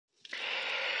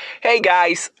Hey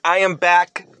guys, I am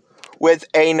back with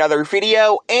another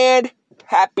video, and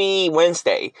happy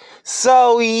Wednesday.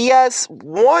 So yes,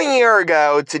 1 year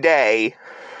ago today,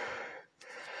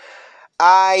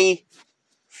 I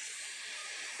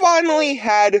finally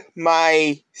had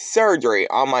my surgery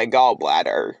on my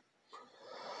gallbladder.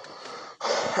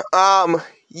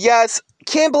 Yes,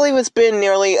 can't believe it's been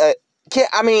nearly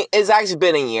it's actually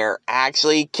been a year,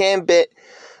 actually. Can't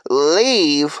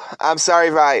believe, I'm sorry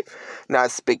if I'm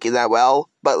not speaking that well,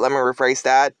 but let me rephrase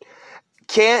that.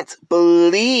 Can't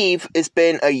believe it's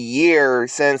been a year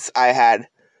since I had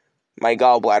my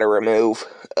gallbladder removed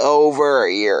over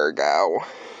a year ago.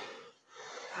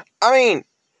 I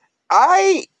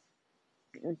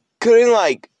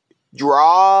couldn't,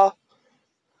 draw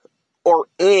or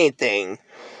anything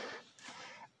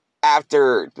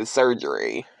after the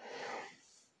surgery.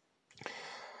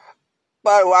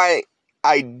 But what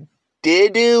I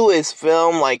did do is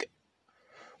film,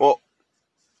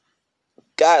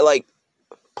 got,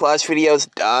 plush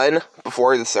videos done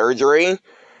before the surgery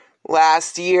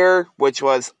last year, which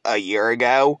was a year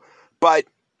ago. But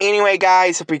anyway,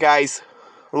 guys, hope you guys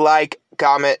like,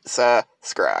 comment,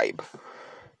 subscribe.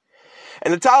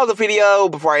 And the title of the video,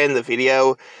 before I end the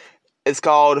video, is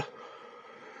called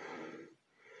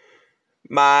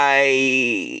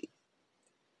My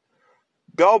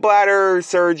Gallbladder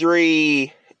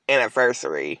Surgery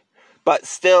Anniversary. But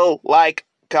still, like,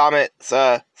 comment,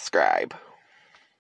 subscribe.